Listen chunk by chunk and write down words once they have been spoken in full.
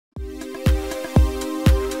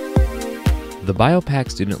The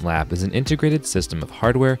Biopac Student Lab is an integrated system of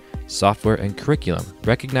hardware, software, and curriculum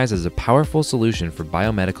recognized as a powerful solution for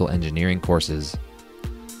biomedical engineering courses.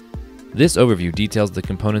 This overview details the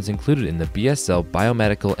components included in the Bsl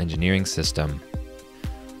Biomedical Engineering System.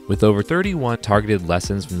 With over 31 targeted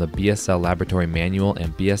lessons from the Bsl Laboratory Manual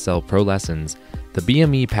and Bsl Pro Lessons, the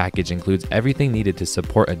BME package includes everything needed to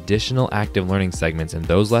support additional active learning segments in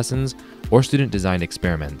those lessons or student-designed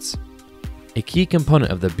experiments. A key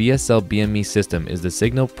component of the Bsl BME system is the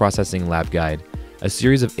Signal Processing Lab Guide, a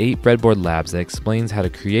series of 8 breadboard labs that explains how to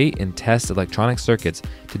create and test electronic circuits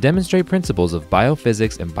to demonstrate principles of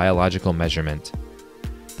biophysics and biological measurement.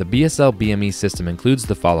 The Bsl BME system includes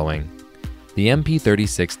the following: the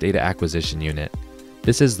MP36 Data Acquisition Unit.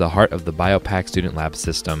 This is the heart of the Biopac Student Lab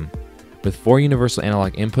system. With 4 universal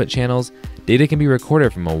analog input channels, data can be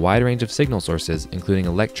recorded from a wide range of signal sources, including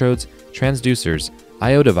electrodes, transducers,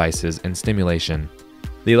 I/O devices, and stimulation.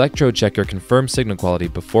 The electrode checker confirms signal quality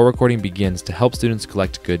before recording begins to help students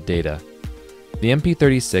collect good data. The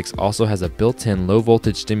MP36 also has a built-in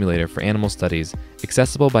low-voltage stimulator for animal studies,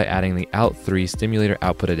 accessible by adding the OUT3 stimulator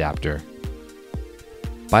output adapter.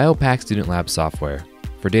 Biopac Student Lab software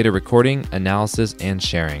for data recording, analysis, and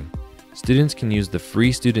sharing. Students can use the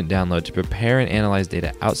free student download to prepare and analyze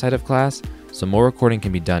data outside of class, so more recording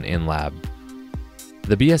can be done in lab.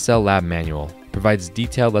 The Bsl Lab Manual provides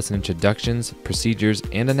detailed lesson introductions, procedures,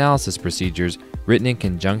 and analysis procedures written in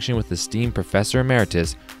conjunction with esteemed Professor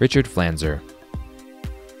Emeritus Richard Flanzer.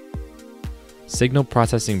 Signal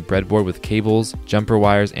processing breadboard with cables, jumper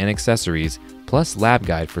wires, and accessories, plus lab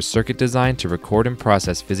guide for circuit design to record and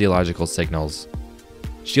process physiological signals.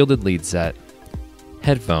 Shielded lead set,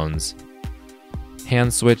 headphones,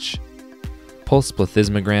 hand switch, pulse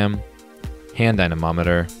plethysmogram, hand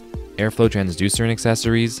dynamometer, airflow transducer and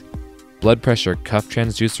accessories, blood pressure cuff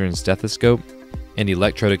transducer and stethoscope, and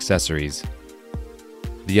electrode accessories.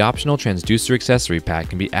 The optional transducer accessory pack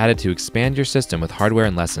can be added to expand your system with hardware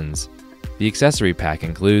and lessons. The accessory pack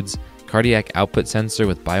includes cardiac output sensor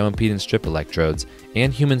with bioimpedance strip electrodes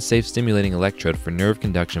and human-safe stimulating electrode for nerve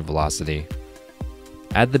conduction velocity.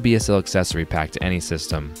 Add the Bsl accessory pack to any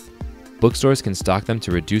system. Bookstores can stock them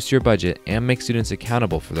to reduce your budget and make students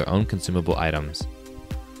accountable for their own consumable items.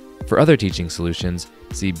 For other teaching solutions,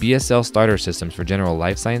 see Bsl Starter Systems for general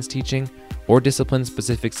life science teaching or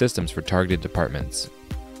discipline-specific systems for targeted departments.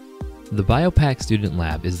 The Biopac Student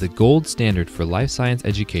Lab is the gold standard for life science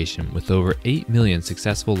education with over 8 million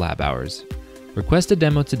successful lab hours. Request a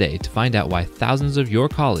demo today to find out why thousands of your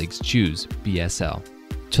colleagues choose Bsl.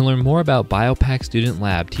 To learn more about Biopac Student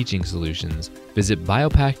Lab teaching solutions, visit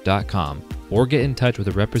biopac.com or get in touch with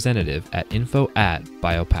a representative at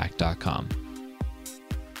info@biopac.com.